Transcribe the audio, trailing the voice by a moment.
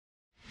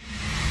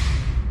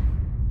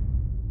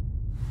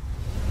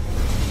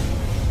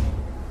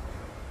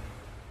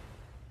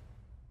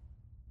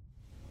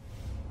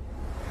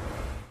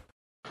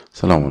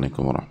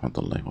Assalamualaikum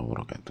warahmatullahi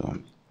wabarakatuh.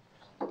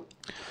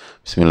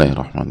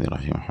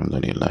 Bismillahirrahmanirrahim.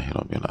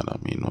 Alhamdulillahirabbil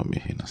alamin wa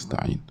bihi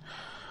nasta'in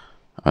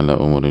ala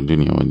umuri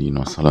dunya wa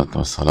din, wassalatu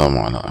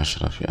wassalamu ala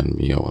asyrafil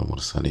anbiya wal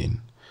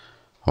mursalin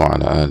wa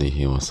ala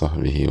alihi wa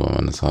sahbihi wa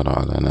man sara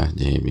ala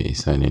nahjihi bi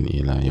ihsanin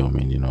ila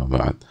yaumil wa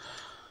ba'd.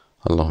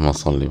 Allahumma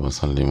salli wa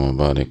sallim wa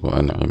barik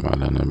wa an'im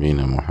ala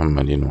nabiyyina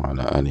Muhammadin wa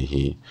ala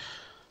alihi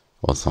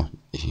wa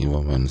sahbihi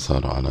wa man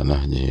sara ala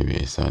nahjihi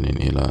bi ihsanin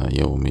ila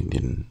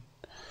yaumil.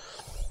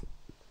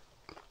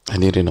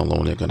 Hadirin Allah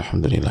muliakan,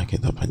 alhamdulillah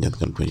kita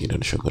panjatkan puji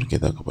dan syukur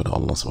kita kepada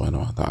Allah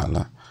Subhanahu wa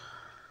taala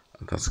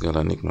atas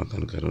segala nikmat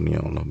dan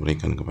karunia Allah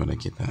berikan kepada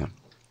kita.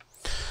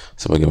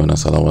 Sebagaimana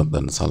salawat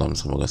dan salam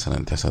semoga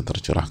senantiasa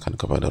tercurahkan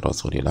kepada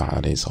Rasulullah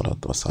alaihi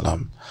salatu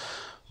wassalam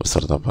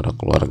beserta para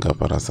keluarga,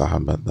 para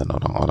sahabat dan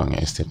orang-orang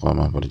yang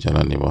istiqamah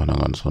berjalan di bawah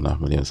naungan sunnah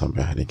beliau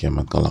sampai hari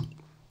kiamat kelak.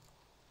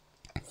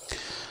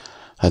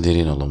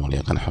 Hadirin Allah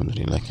muliakan,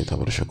 alhamdulillah kita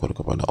bersyukur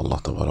kepada Allah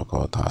tabaraka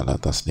wa taala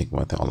atas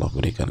nikmat yang Allah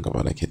berikan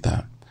kepada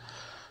kita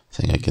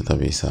sehingga kita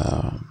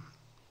bisa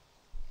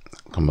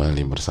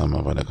kembali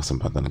bersama pada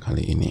kesempatan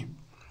kali ini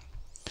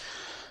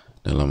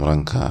dalam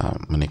rangka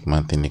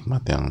menikmati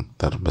nikmat yang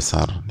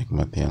terbesar,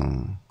 nikmat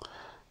yang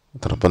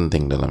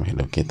terpenting dalam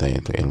hidup kita,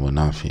 yaitu ilmu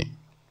nafi.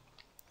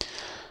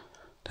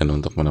 Dan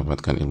untuk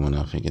mendapatkan ilmu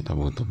nafi kita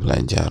butuh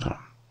belajar,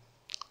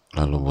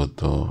 lalu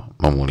butuh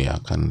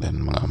memuliakan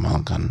dan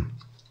mengamalkan.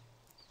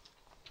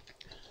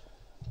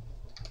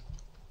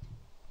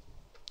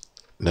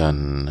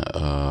 Dan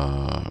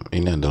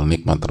ini adalah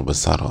nikmat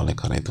terbesar. Oleh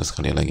karena itu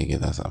sekali lagi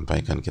kita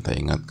sampaikan, kita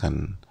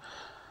ingatkan,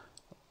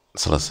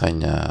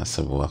 selesainya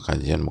sebuah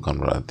kajian bukan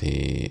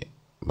berarti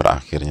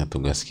berakhirnya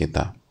tugas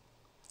kita.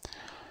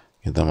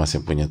 Kita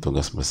masih punya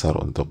tugas besar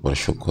untuk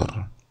bersyukur,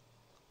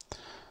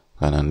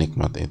 karena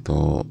nikmat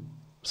itu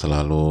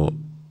selalu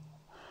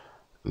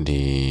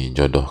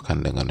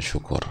dijodohkan dengan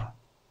syukur.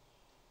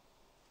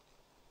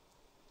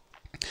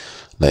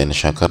 La in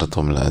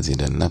syakartum la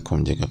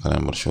azidannakum, jika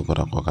kalian bersyukur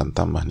aku akan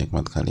tambah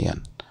nikmat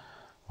kalian.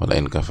 Wa la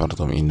in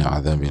kafartum inna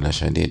adzabi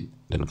lasyadid,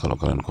 dan kalau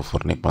kalian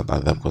kufur nikmat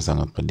azabku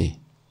sangat pedih.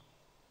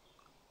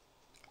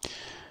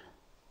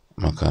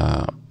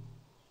 Maka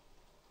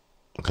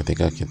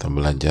ketika kita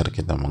belajar,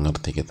 kita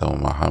mengerti, kita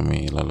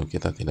memahami, lalu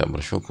kita tidak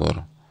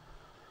bersyukur,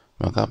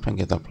 maka apa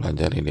yang kita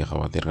pelajari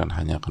dikhawatirkan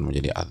hanya akan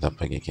menjadi azab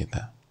bagi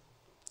kita.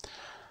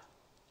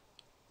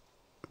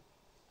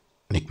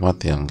 Nikmat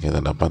yang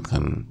kita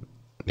dapatkan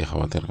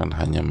dikhawatirkan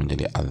hanya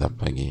menjadi azab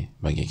bagi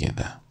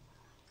kita.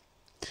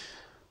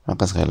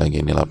 Maka sekali lagi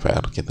inilah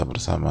PR kita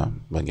bersama,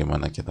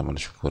 bagaimana kita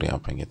mensyukuri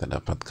apa yang kita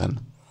dapatkan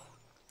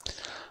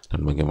dan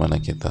bagaimana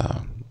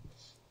kita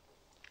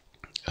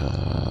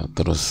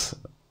terus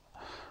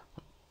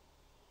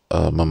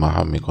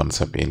memahami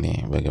konsep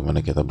ini,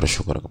 bagaimana kita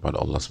bersyukur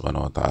kepada Allah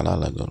Subhanahu wa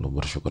taala, lalu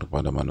bersyukur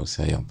kepada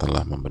manusia yang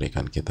telah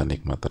memberikan kita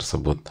nikmat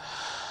tersebut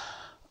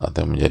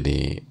atau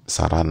menjadi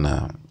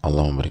sarana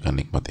Allah memberikan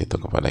nikmat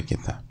itu kepada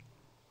kita.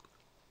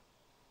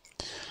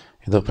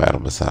 Itu PR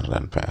besar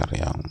dan PR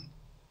yang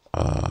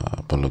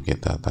perlu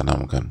kita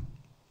tanamkan.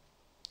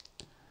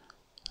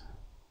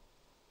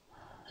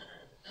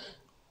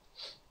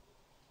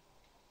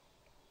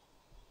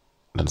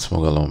 Dan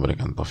semoga Allah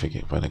memberikan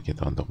taufik kepada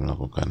kita untuk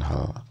melakukan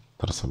hal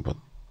tersebut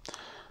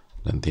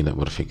dan tidak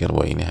berpikir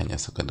bahwa ini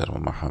hanya sekedar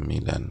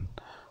memahami dan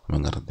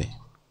mengerti,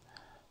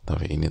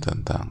 tapi ini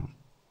tentang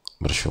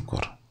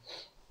bersyukur.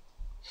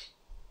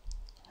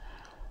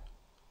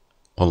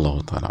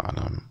 Wallahu ta'ala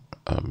alam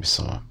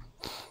bisawab.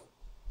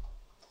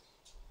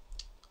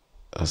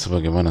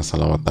 Sebagaimana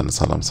salawat dan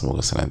salam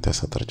semoga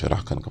senantiasa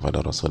tercurahkan kepada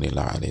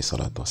Rasulullah alaihi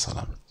salatu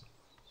wassalam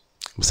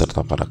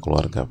beserta para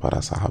keluarga, para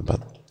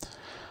sahabat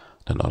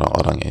dan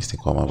orang-orang yang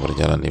istiqomah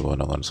berjalan di bawah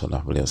naungan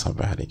sunnah beliau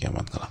sampai hari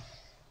kiamat kelak.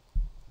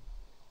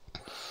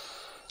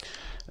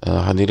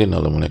 Hadirin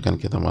Allah muliakan,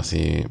 kita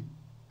masih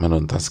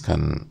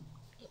menuntaskan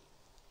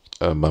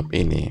bab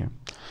ini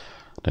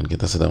dan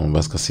kita sedang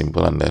membahas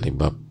kesimpulan dari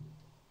bab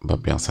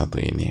yang satu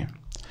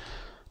ini.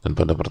 Dan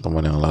pada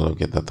pertemuan yang lalu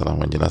kita telah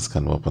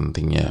menjelaskan bahwa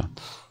pentingnya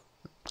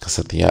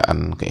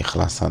kesetiaan,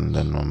 keikhlasan,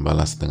 dan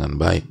membalas dengan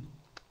baik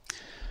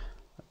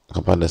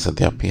kepada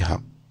setiap pihak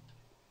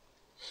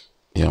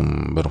yang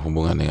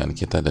berhubungan dengan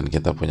kita dan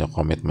kita punya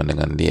komitmen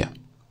dengan dia.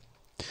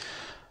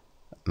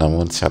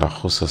 Namun secara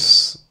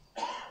khusus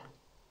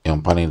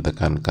yang paling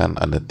ditekankan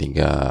ada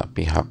 3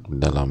 pihak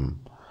dalam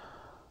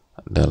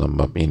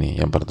bab ini.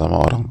 Yang pertama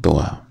orang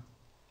tua,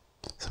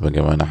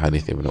 sebagaimana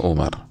hadis Ibnu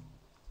Umar.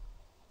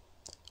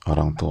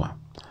 Orang tua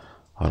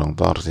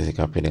harus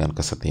disikapi dengan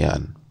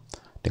kesetiaan,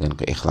 dengan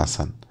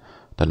keikhlasan,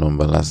 dan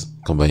membalasnya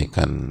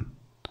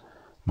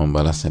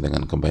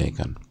dengan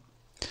kebaikan.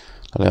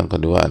 Lalu yang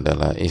kedua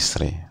adalah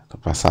istri atau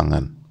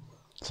pasangan,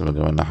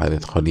 sebagaimana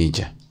hadits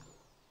Khadijah.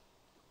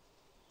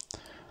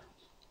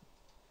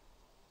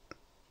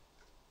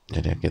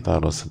 Jadi kita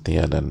harus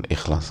setia dan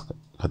ikhlas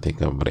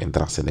ketika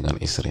berinteraksi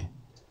dengan istri,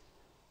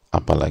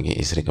 apalagi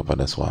istri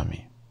kepada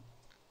suami.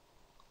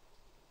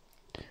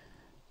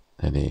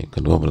 Jadi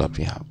kedua belah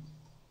pihak.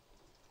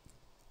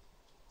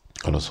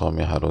 Kalau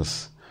suami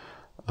harus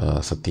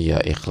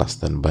setia, ikhlas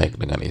dan baik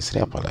dengan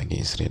istri,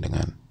 apalagi istri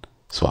dengan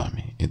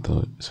suami.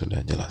 Itu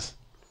sudah jelas.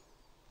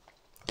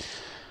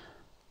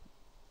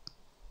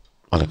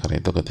 Oleh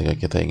karena itu ketika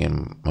kita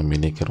ingin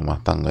memiliki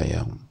rumah tangga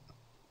yang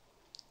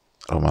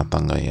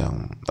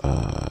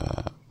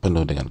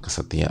penuh dengan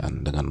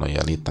kesetiaan, dengan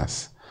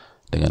loyalitas,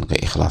 dengan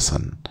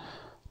keikhlasan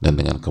dan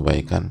dengan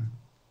kebaikan,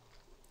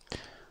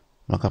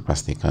 maka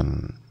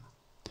pastikan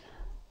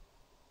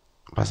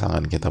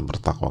pasangan kita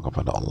bertakwa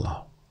kepada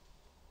Allah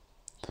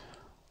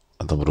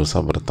atau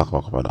berusaha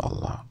bertakwa kepada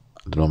Allah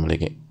dan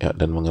memiliki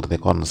dan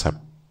mengerti konsep.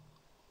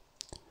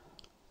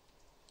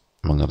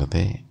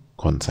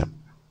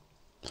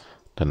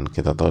 Dan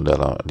kita tahu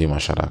di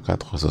masyarakat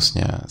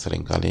khususnya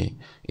seringkali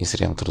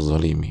istri yang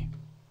terzolimi,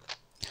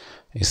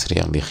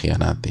 istri yang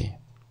dikhianati,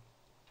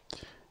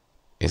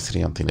 istri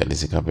yang tidak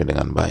disikapi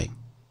dengan baik.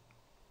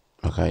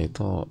 Maka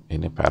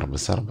ini PR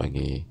besar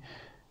bagi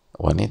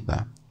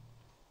wanita,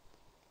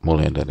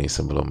 mulai dari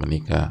sebelum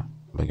menikah,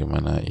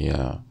 bagaimana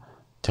ia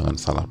jangan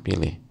salah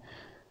pilih,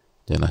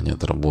 jangan hanya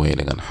terbuai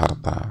dengan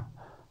harta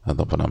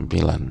atau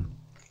penampilan,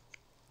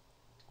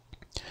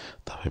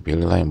 tapi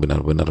pilihlah yang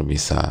benar-benar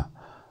bisa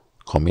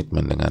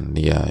komitmen dengan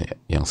dia,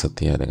 yang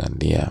setia dengan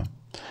dia,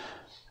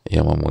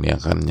 yang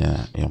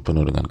memuliakannya, yang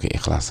penuh dengan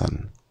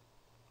keikhlasan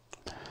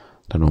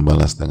dan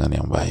membalas dengan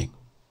yang baik.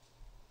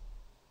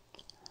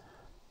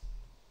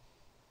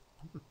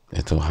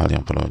 Itu hal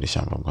yang perlu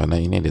disampaikan,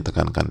 karena ini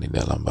ditekankan di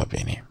dalam bab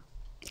ini.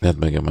 Lihat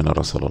bagaimana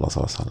Rasulullah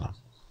SAW.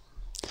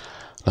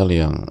 Lalu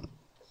yang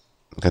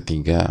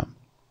ketiga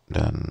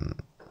dan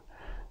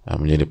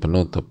menjadi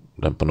penutup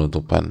dan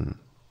penutupan,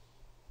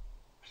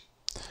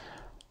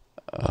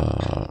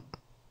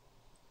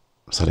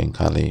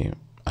 seringkali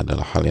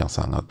adalah hal yang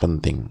sangat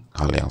penting,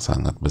 hal yang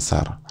sangat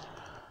besar,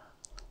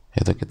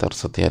 yaitu kita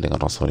harus setia dengan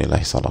Rasulullah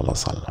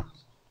SAW.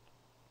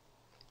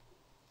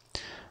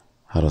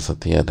 Harus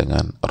setia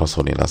dengan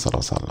Rasulullah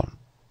SAW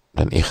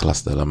dan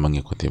ikhlas dalam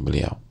mengikuti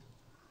beliau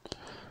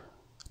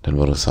dan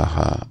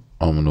berusaha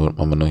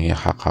memenuhi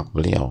hak-hak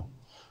beliau,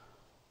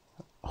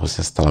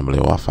 khususnya setelah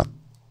beliau wafat.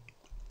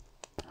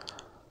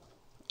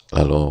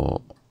 Lalu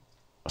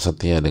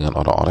setia dengan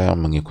orang-orang yang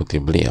mengikuti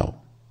beliau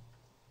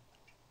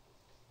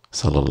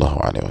Sallallahu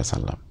Alaihi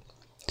Wasallam.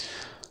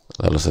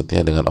 Lalu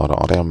setia dengan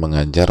orang-orang yang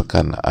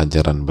mengajarkan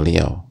ajaran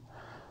beliau,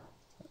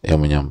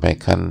 yang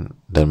menyampaikan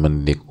dan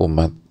mendidik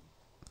umat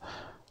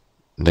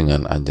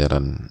dengan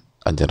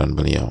ajaran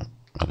beliau.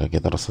 Maka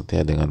kita harus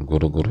setia dengan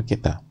guru-guru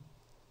kita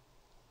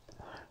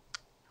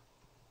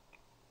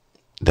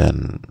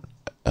dan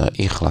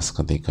ikhlas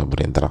ketika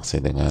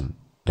berinteraksi dengan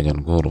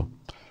guru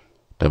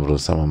dan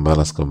berusaha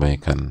membalas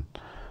kebaikan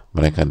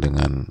mereka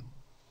dengan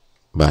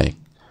baik,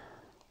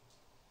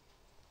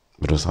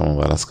 berusaha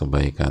membalas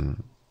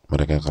kebaikan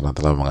mereka karena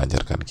telah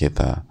mengajarkan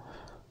kita,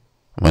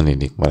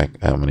 mendidik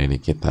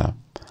kita,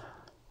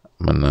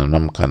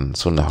 menanamkan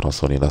sunnah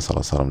Rasulullah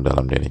SAW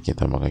dalam diri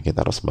kita. Maka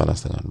kita harus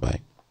balas dengan baik,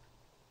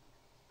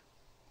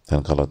 dan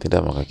kalau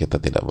tidak maka kita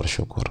tidak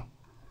bersyukur,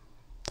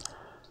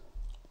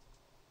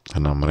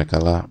 karena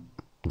mereka lah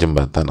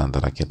jembatan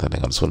antara kita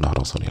dengan sunnah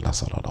Rasulullah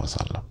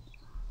SAW.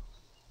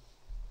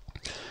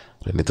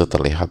 Dan itu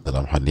terlihat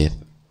dalam hadis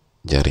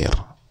Jarir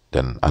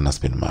dan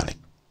Anas bin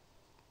Malik.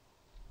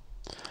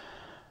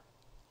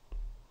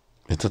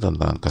 Itu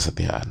tentang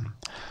kesetiaan.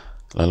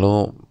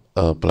 Lalu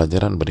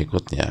pelajaran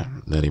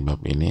berikutnya dari bab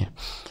ini,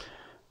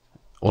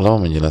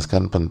 ulama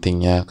menjelaskan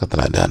pentingnya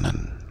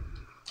keteladanan.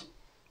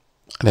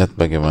 Lihat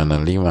bagaimana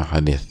 5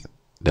 hadis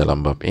dalam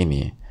bab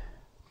ini,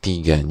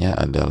 3-nya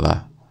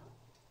adalah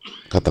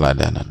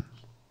keteladanan.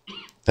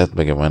 Lihat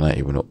bagaimana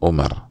Ibnu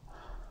Umar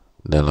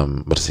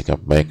dalam bersikap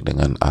baik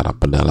dengan arah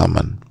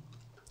pedalaman,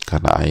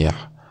 karena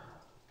ayah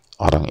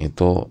orang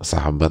itu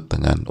sahabat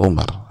dengan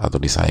Umar atau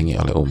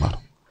disayangi oleh Umar.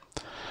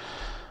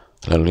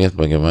 Lalu lihat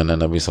bagaimana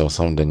Nabi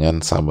SAW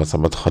dengan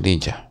sahabat-sahabat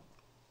Khadijah.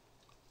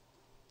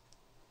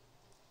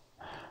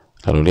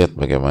 Lalu lihat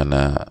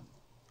bagaimana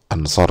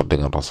Ansor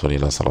dengan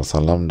Rasulullah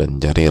SAW dan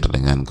Jarir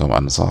dengan kaum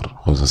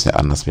Ansor, khususnya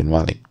Anas bin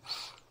Malik.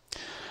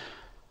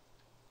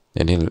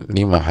 Jadi 5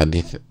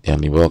 hadis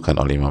yang dibawakan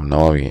oleh Imam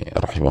Nawawi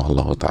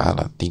rahimahullahu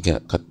ta'ala,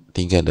 3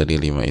 dari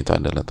 5 itu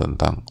adalah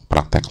tentang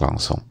praktek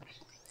langsung,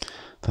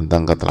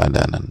 tentang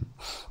keteladanan.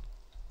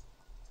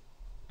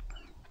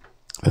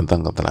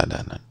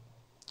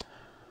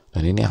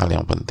 Dan ini hal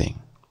yang penting.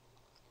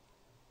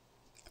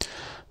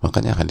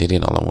 Makanya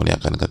hadirin Allah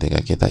muliakan, ketika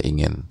kita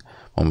ingin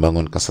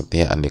membangun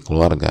kesetiaan di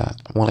keluarga,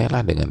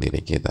 mulailah dengan diri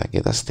kita.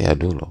 Kita setia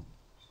dulu.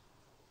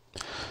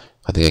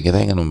 Ketika kita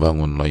ingin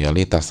membangun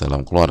loyalitas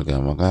dalam keluarga,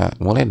 maka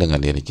mulai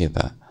dengan diri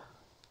kita.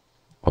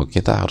 Oh,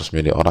 kita harus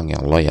menjadi orang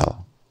yang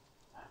loyal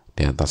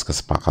di atas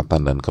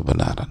kesepakatan dan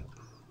kebenaran.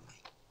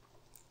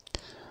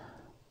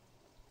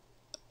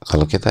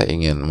 Kalau kita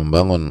ingin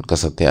membangun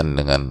kesetiaan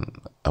dengan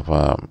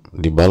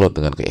dibalut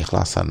dengan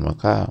keikhlasan,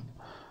 maka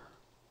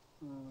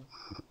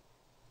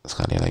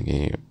sekali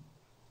lagi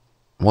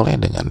mulai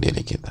dengan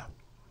diri kita.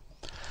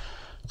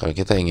 Kalau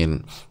kita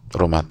ingin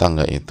rumah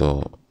tangga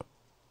itu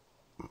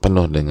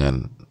penuh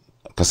dengan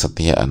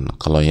kesetiaan,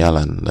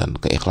 keloyalan, dan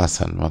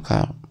keikhlasan,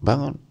 maka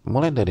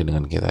mulai dari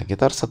dengan kita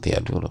harus setia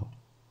dulu.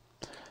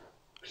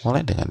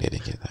 Mulai dengan diri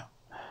kita.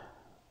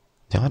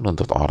 Jangan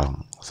nuntut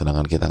orang,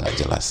 sedangkan kita nggak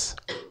jelas.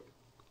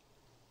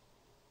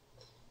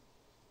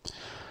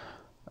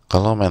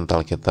 Kalau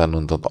mental kita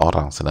nuntut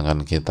orang,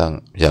 sedangkan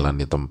kita jalan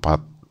di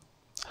tempat,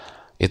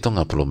 itu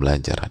nggak perlu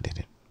belajar,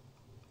 hadirin.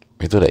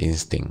 Itu udah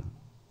insting.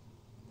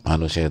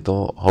 Manusia itu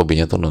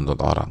hobinya tuh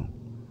nuntut orang.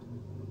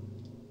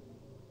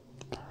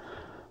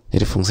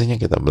 Jadi fungsinya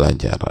kita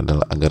belajar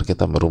adalah agar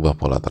kita merubah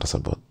pola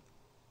tersebut.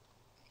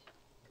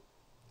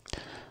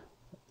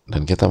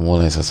 Dan kita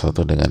mulai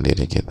sesuatu dengan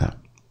diri kita.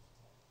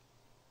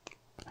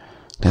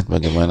 Lihat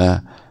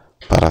bagaimana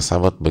para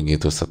sahabat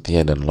begitu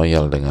setia dan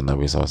loyal dengan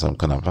Nabi SAW.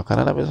 Kenapa?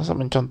 Karena Nabi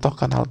SAW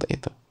mencontohkan hal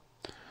itu.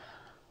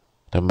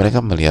 Dan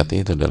mereka melihat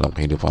itu dalam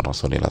kehidupan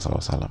Rasulullah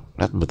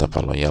SAW. Lihat betapa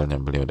loyalnya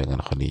beliau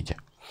dengan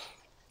Khadijah.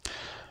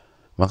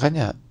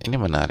 Makanya ini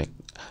menarik.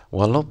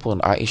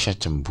 Walaupun Aisyah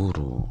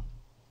cemburu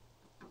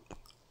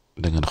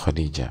dengan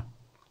Khadijah,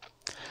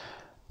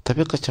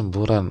 tapi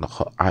kecemburuan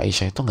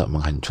Aisyah itu nggak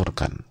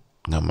menghancurkan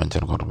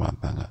rumah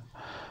tangga,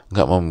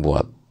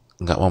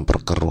 nggak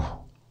memperkeruh,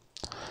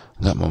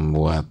 nggak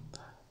membuat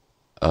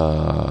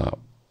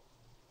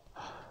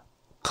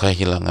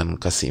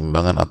kehilangan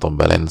keseimbangan atau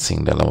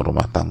balancing dalam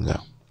rumah tangga,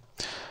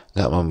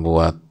 nggak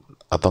membuat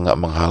atau nggak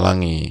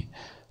menghalangi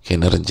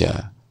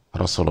kinerja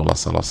Rasulullah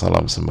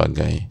SAW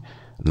sebagai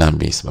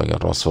Nabi, sebagai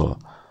Rasul,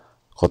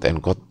 quote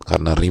and quote,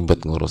 karena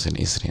ribet ngurusin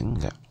istri.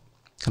 Enggak.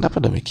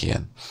 Kenapa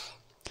demikian?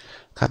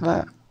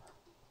 Karena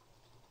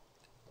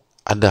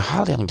ada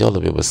hal yang jauh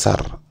lebih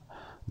besar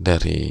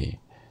dari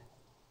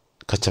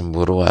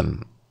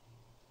kecemburuan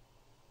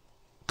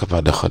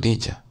kepada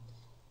Khadijah.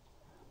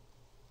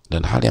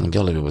 Dan hal yang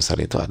jauh lebih besar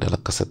itu adalah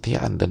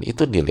kesetiaan, dan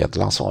itu dilihat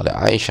langsung oleh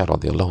Aisyah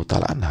radhiyallahu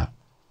taala anha.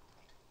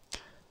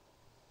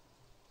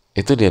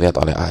 Itu dilihat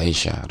oleh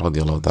Aisyah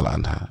radhiyallahu taala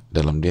anha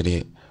dalam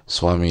diri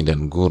suami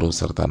dan guru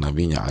serta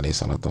nabinya alaihi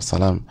salatu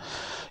wassalam.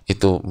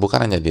 Itu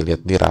bukan hanya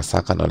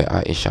dirasakan oleh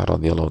Aisyah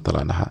radhiyallahu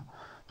taala anha,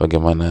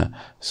 bagaimana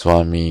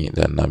suami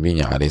dan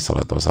nabinya alaihi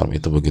salatu wassalam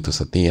itu begitu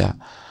setia,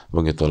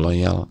 begitu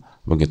loyal,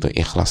 begitu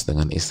ikhlas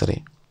dengan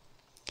istri.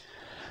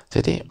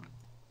 Jadi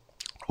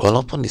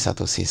walaupun di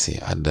satu sisi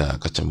ada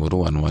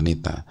kecemburuan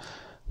wanita,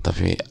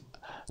 tapi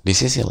di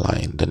sisi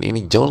lain, dan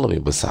ini jauh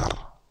lebih besar,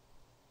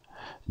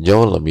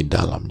 jauh lebih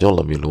dalam, jauh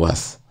lebih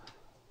luas,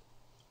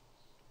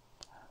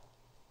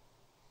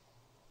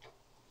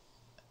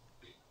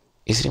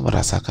 istri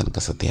merasakan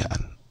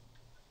kesetiaan,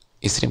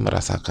 istri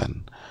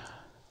merasakan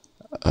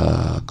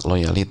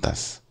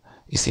loyalitas,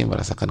 istri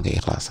merasakan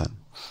keikhlasan.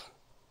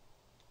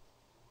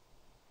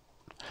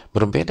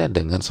 Berbeda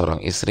dengan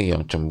seorang istri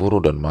yang cemburu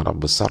dan marah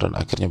besar dan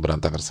akhirnya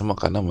berantakan semua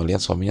karena melihat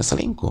suaminya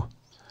selingkuh.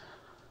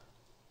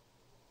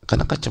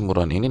 Karena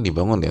kecemburuan ini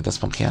dibangun di atas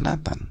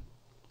pengkhianatan.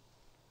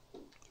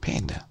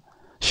 Beda.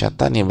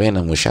 Syatani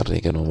baina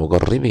musyarrikin wa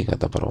mughribi,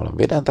 kata para ulama.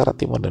 Beda antara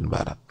timur dan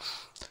barat.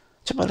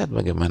 Coba lihat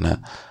bagaimana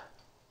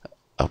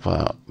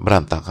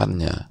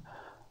berantakannya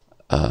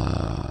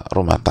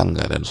rumah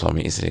tangga dan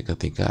suami istri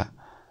ketika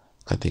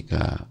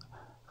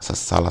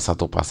salah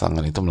satu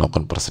pasangan itu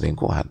melakukan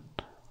perselingkuhan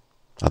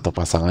atau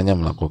pasangannya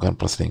melakukan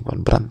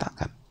perselingkuhan,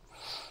 berantakan.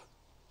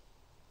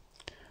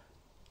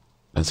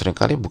 Dan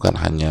seringkali bukan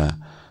hanya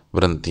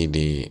berhenti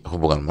di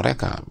hubungan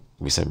mereka,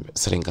 bisa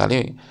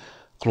seringkali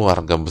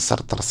keluarga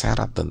besar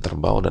terseret dan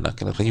terbawa dan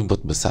akhirnya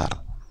ribut besar.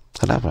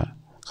 Kenapa?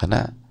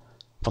 Karena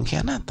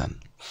pengkhianatan.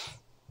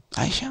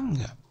 Aisyah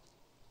enggak,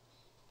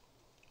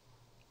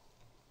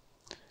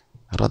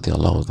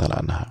 radhiyallahu ta'ala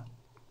anha.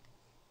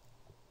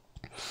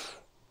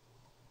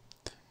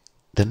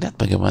 Dan lihat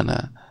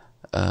bagaimana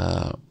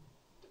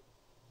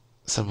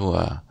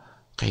sebuah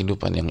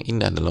kehidupan yang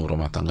indah dalam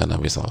rumah tangga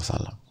Nabi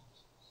SAW.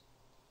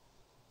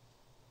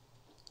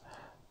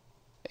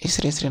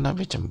 Istri-istri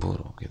Nabi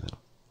cemburu gitu.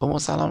 Ummu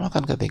Salamah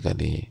kan ketika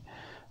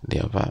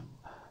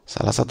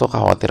salah satu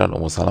kekhawatiran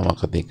Ummu Salamah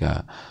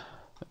ketika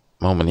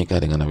mau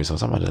menikah dengan Nabi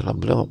SAW adalah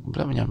beliau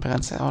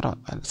menyampaikan saya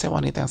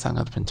wanita yang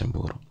sangat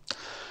pencemburu.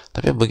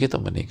 Tapi begitu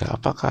menikah,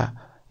 apakah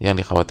yang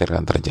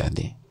dikhawatirkan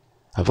terjadi?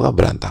 Apakah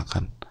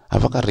berantakan?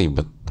 Apakah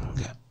ribet?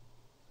 Enggak.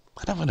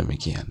 Kenapa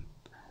demikian?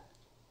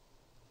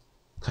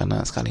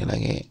 Karena sekali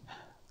lagi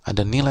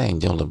ada nilai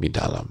yang jauh lebih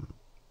dalam,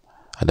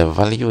 ada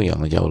value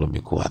yang jauh lebih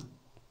kuat,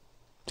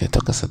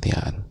 yaitu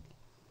kesetiaan,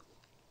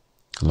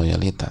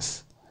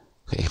 loyalitas,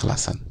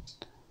 keikhlasan,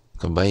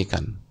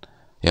 kebaikan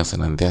yang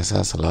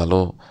senantiasa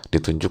selalu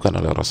ditunjukkan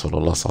oleh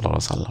Rasulullah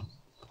SAW,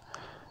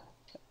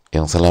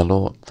 yang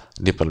selalu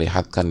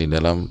diperlihatkan di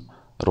dalam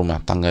rumah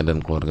tangga dan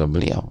keluarga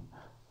beliau.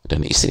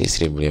 Dan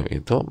istri-istri beliau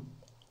itu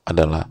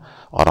adalah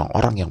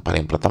orang-orang yang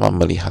paling pertama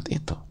melihat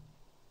itu.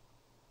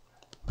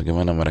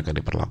 Bagaimana mereka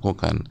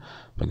diperlakukan,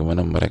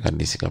 bagaimana mereka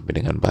disikapi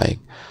dengan baik,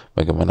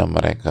 bagaimana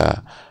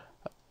mereka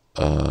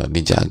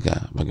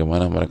dijaga,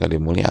 bagaimana mereka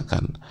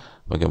dimuliakan,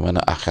 bagaimana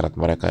akhirat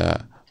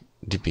mereka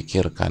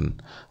dipikirkan,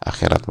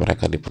 akhirat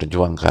mereka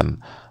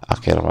diperjuangkan,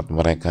 akhirat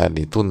mereka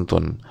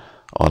dituntun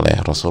oleh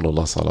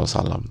Rasulullah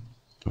SAW,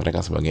 mereka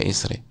sebagai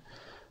istri.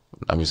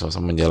 Nabi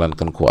SAW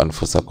menjalankan ku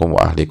anfusakum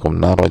wa ahlikum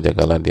naro,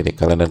 jagalah diri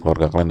kalian dan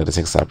keluarga kalian dari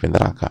siksa api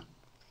neraka.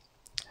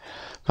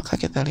 Maka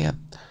kita lihat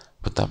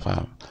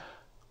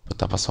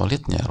betapa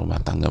solidnya rumah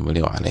tangga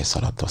beliau alaihi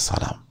salatu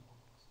wassalam.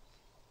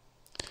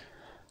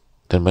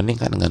 Dan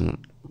bandingkan dengan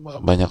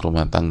banyak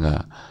rumah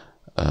tangga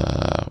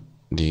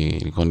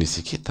di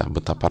kondisi kita,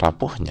 betapa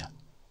rapuhnya.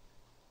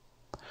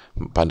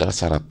 Padahal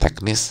secara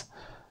teknis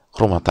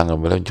rumah tangga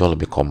beliau jauh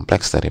lebih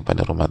kompleks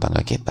daripada rumah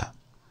tangga kita.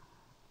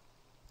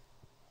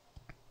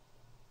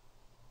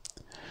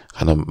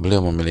 Karena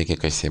beliau memiliki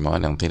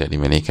keistimewaan yang tidak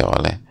dimiliki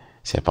oleh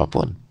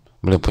siapapun.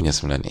 Beliau punya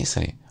 9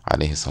 istri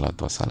alaihi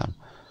salatu wassalam.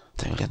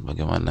 Tapi lihat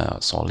bagaimana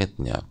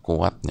solidnya,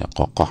 kuatnya,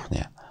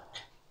 kokohnya,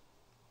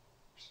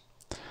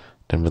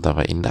 dan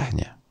betapa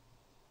indahnya.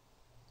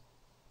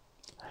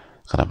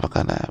 Kenapa?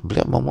 Karena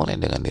beliau memulai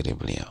dengan diri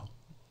beliau.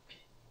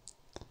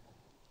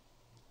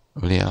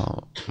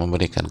 Beliau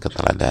memberikan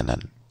keteladanan.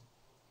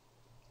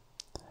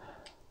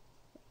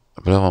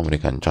 Beliau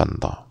memberikan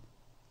contoh.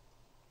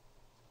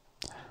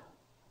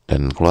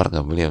 Dan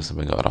keluarga beliau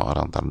sebagai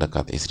orang-orang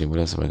terdekat, istri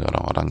beliau sebagai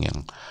orang-orang yang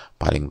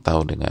paling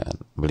tahu dengan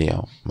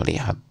beliau,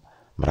 melihat,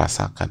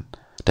 merasakan,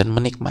 dan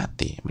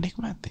menikmati.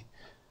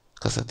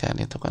 Kesetiaan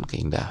itu kan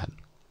keindahan.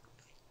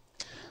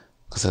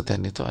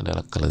 Kesetiaan itu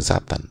adalah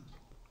kelezatan.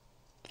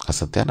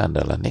 Kesetiaan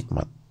adalah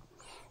nikmat.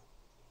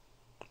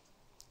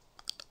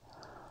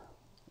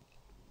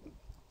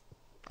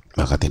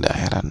 Maka tidak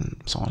heran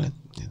solid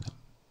gitu.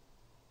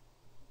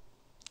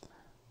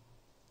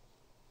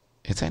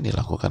 Itu yang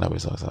dilakukan Nabi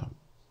SAW.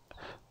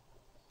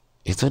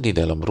 Itu di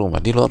dalam rumah.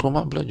 Di luar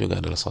rumah beliau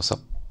juga adalah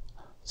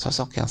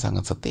sosok yang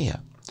sangat setia.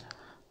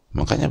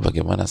 Makanya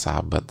bagaimana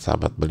sahabat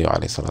beliau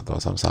alaihi salatu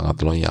wasallam sangat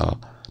loyal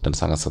dan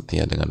sangat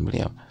setia dengan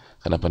beliau.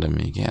 Kenapa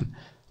demikian?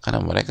 Karena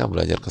mereka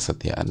belajar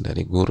kesetiaan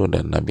dari guru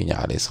dan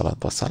nabinya alaihi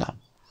salatu wasallam.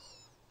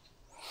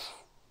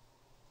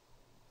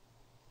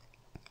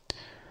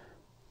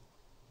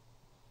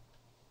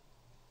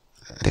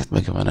 Lihat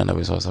bagaimana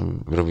Nabi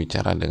SAW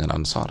berbicara dengan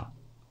Ansar.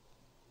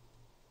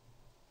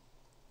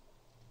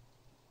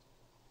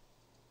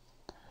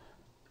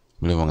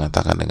 Beliau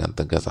mengatakan dengan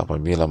tegas,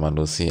 apabila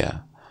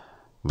manusia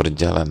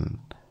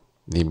berjalan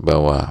di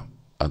bawah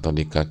atau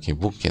di kaki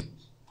bukit,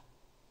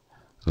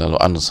 lalu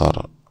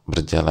Ansar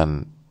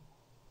berjalan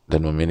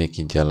dan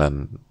memiliki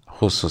jalan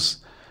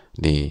khusus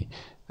di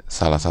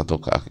salah satu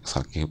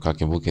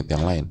kaki bukit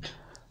yang lain,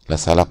 la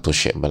salaktu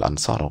syi'bal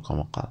ansar,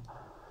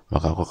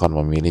 maka aku akan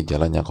memilih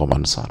jalannya kaum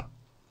Ansar.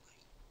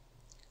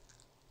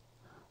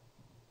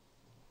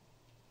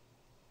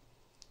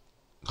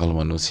 Kalau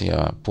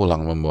manusia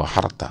pulang membawa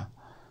harta,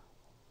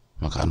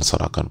 maka Ansar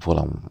akan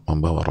pulang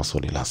membawa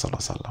Rasulullah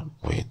SAW.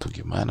 Wah, itu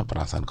gimana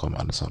perasaan kaum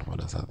Ansar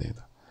pada saat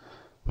itu?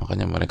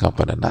 Makanya mereka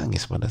pada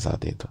nangis pada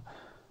saat itu.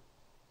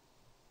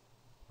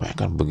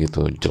 Mereka kan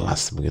begitu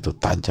jelas, begitu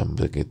tajam,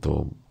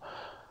 begitu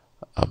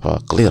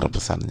clear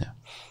pesannya.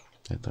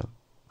 Itu.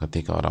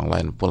 Ketika orang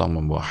lain pulang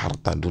membawa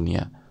harta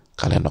dunia,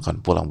 kalian akan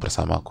pulang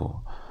bersamaku.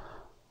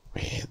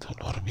 Itu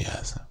luar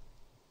biasa.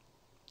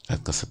 Dan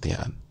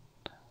kesetiaan,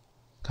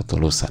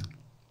 ketulusan,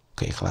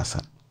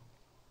 keikhlasan.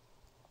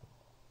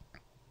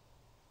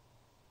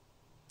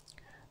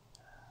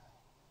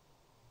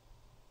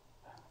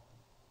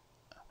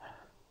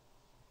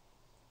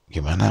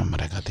 Gimana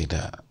mereka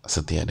tidak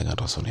setia dengan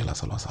Rasulullah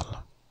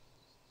SAW?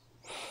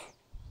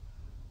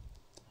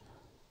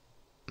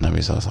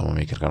 Nabi SAW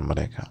memikirkan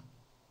mereka.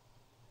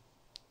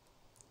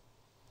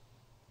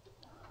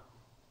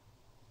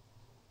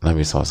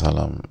 Nabi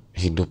SAW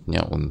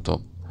hidupnya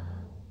untuk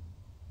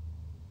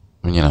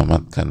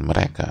menyelamatkan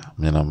mereka,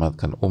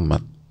 menyelamatkan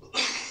umat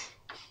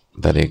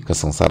dari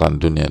kesengsaraan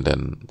dunia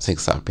dan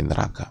siksa api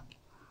neraka.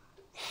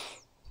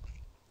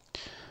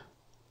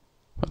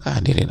 Maka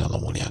hadirin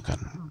Allah muliakan,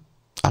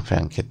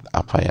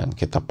 apa yang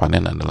kita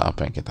panen adalah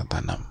apa yang kita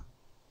tanam.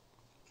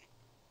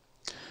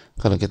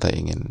 Kalau kita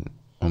ingin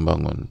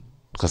membangun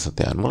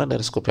kesetiaan, mulai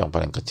dari skup yang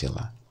paling kecil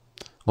lah.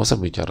 Nggak usah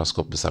bicara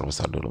skup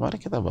besar-besar dulu. Mari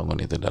kita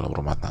bangun itu dalam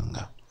rumah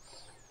tangga.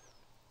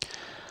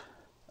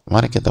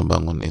 Mari kita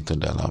bangun itu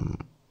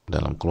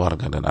dalam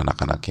keluarga dan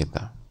anak-anak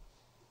kita.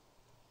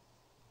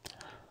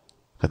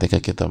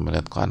 Ketika kita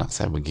melihat, kok anak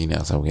saya begini,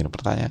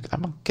 pertanyaan,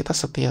 emang kita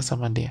setia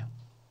sama dia?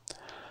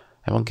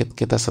 Emang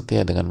kita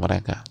setia dengan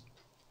mereka?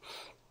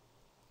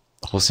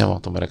 Khususnya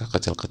waktu mereka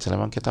kecil-kecil,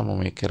 emang kita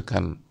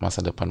memikirkan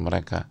masa depan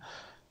mereka,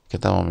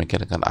 kita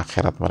memikirkan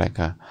akhirat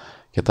mereka,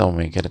 kita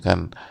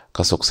memikirkan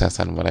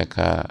kesuksesan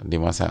mereka di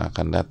masa yang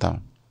akan datang.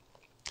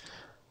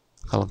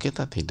 Kalau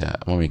kita tidak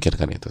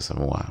memikirkan itu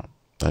semua,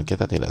 dan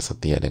kita tidak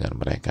setia dengan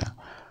mereka,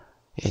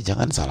 ya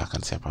jangan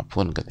salahkan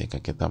siapapun ketika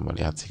kita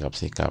melihat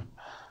sikap-sikap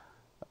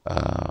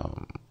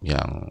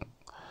yang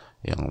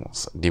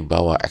di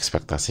bawah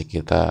ekspektasi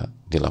kita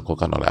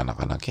dilakukan oleh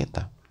anak-anak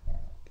kita.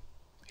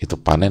 Itu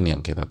panen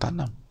yang kita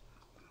tanam.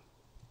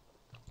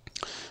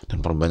 Dan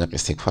perbanyak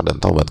istighfar dan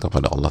taubat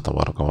kepada Allah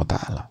Tabaraka wa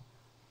Ta'ala.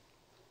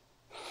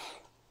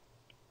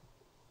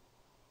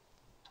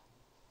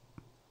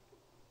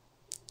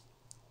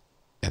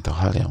 Itu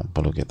hal yang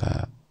perlu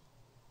kita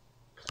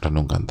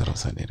renungkan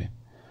terus hadirin.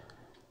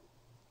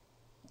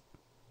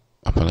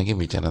 Apalagi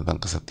bicara tentang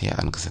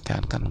kesetiaan.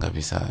 Kesetiaan kan nggak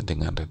bisa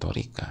dengan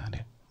retorika,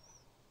 deh.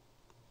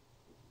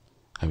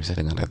 Nggak bisa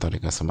dengan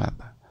retorika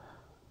semata.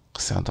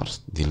 Kesetiaan harus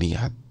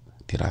dilihat,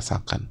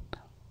 dirasakan.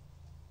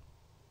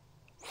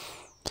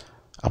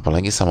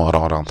 Apalagi sama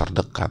orang-orang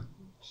terdekat.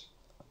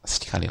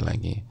 Sekali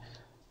lagi,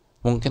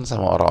 mungkin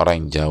sama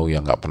orang-orang yang jauh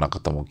yang nggak pernah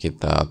ketemu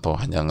kita atau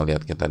hanya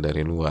ngelihat kita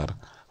dari luar,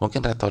 mungkin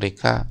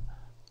retorika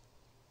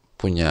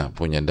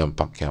punya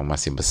dampak yang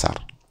masih besar.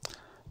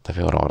 Tapi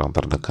orang-orang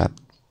terdekat,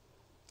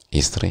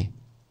 istri,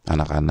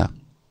 anak-anak,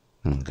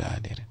 enggak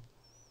hadir.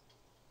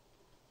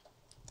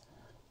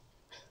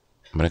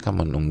 Mereka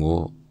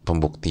menunggu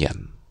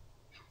pembuktian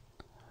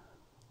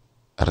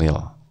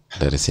real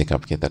dari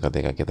sikap kita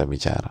ketika kita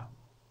bicara.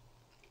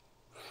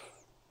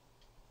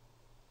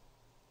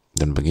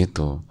 Dan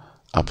begitu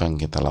apa yang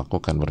kita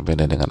lakukan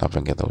berbeda dengan apa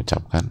yang kita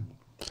ucapkan,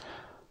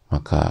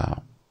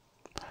 maka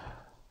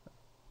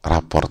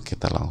raport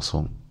kita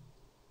langsung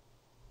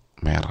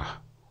merah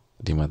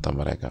di mata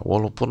mereka,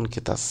 walaupun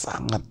kita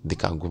sangat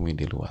dikagumi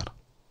di luar.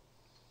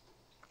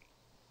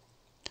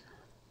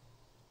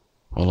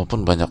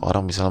 Walaupun banyak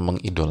orang misalnya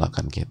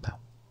mengidolakan kita,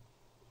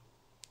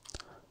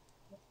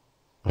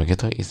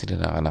 begitu istri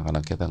dan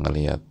anak-anak kita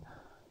ngelihat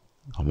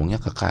ngomongnya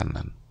ke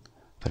kanan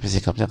tapi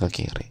sikapnya ke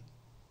kiri,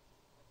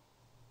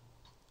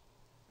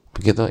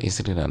 begitu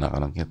istri dan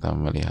anak-anak kita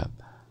melihat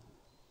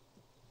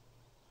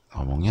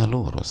ngomongnya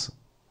lurus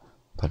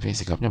tapi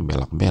sikapnya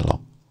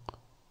belok-belok,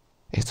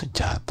 itu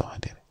jatuh,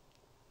 hadir.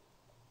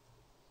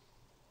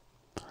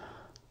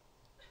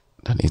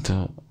 Dan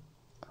itu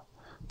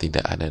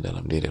tidak ada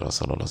dalam diri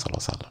Rasulullah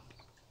SAW.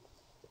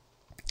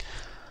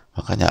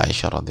 Makanya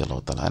Aisyah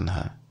radhiyallahu ta'ala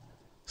anha,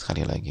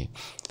 sekali lagi,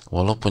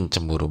 walaupun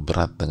cemburu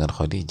berat dengan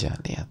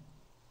Khadijah, lihat,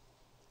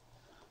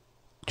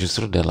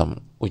 justru dalam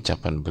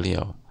ucapan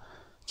beliau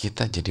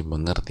kita jadi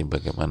mengerti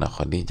bagaimana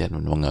Khadijah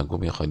dan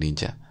mengagumi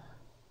Khadijah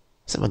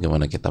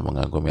sebagaimana kita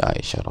mengagumi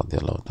Aisyah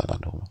radhiyallahu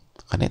ta'ala anha.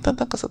 Karena itu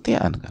tentang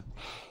kesetiaan, kan.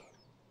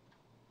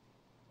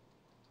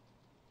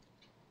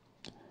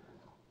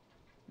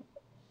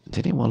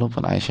 Jadi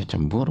walaupun Aisyah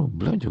cemburu,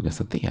 beliau juga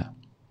setia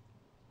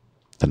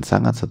dan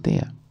sangat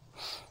setia.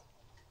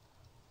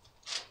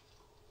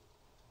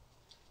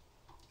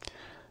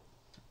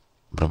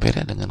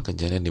 Berbeda dengan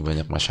kejadian di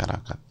banyak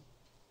masyarakat.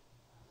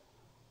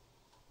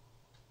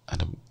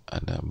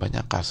 Ada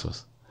banyak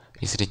kasus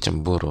istri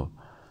cemburu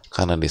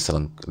karena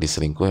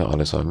diselingkuhi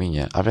oleh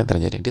suaminya. Apa yang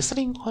terjadi? Dia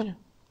selingkuh aja.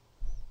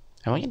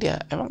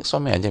 Emang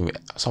suami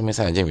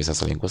saya aja bisa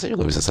selingkuh, saya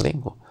juga bisa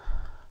selingkuh.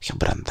 Ya,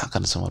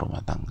 berantakan semua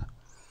rumah tangga.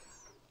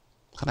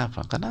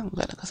 Kenapa? Karena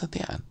nggak ada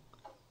kesetiaan.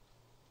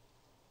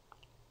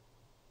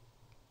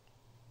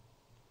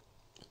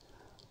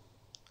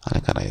 Oleh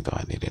karena itu,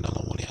 hadirin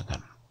Allah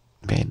muliakan,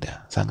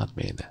 beda, sangat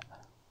beda.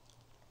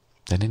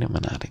 Dan ini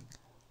menarik.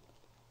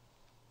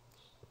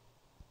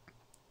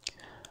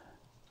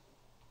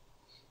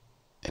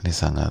 Ini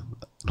sangat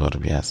luar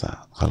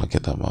biasa kalau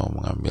kita mau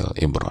mengambil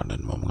ibrah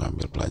dan mau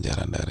mengambil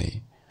pelajaran dari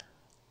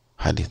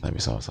hadis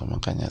Nabi SAW.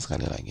 Makanya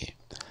sekali lagi,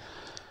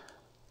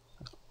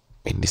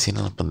 di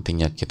sini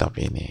pentingnya kitab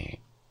ini,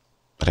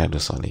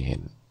 Riyaadush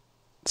Shaalihiin,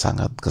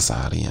 sangat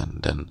keseharian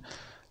dan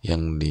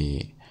yang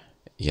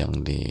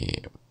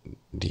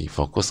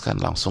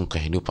difokuskan langsung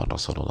kehidupan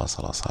Rasulullah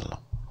SAW.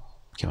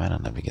 Gimana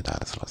Nabi kita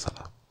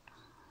SAW?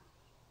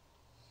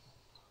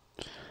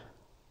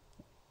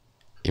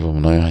 Ibu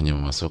Nawawi hanya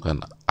memasukkan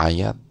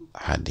ayat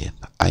hadis,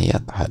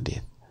 ayat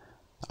hadis,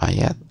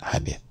 ayat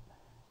hadis.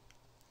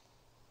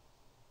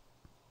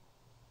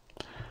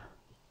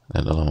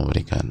 Dan Allah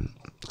memberikan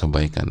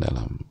kebaikan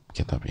dalam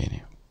kitab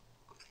ini.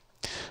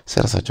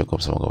 Saya rasa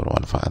cukup, semoga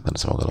bermanfaat dan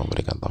semoga Allah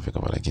memberikan taufik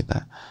kepada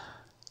kita.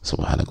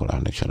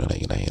 Subhanakallahumma wa bihamdika, asyhadu an la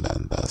ilaha illa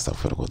anta,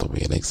 astaghfiruka wa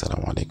atubu ilaik.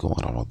 Assalamualaikum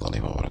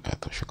warahmatullahi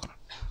wabarakatuh. Syukran.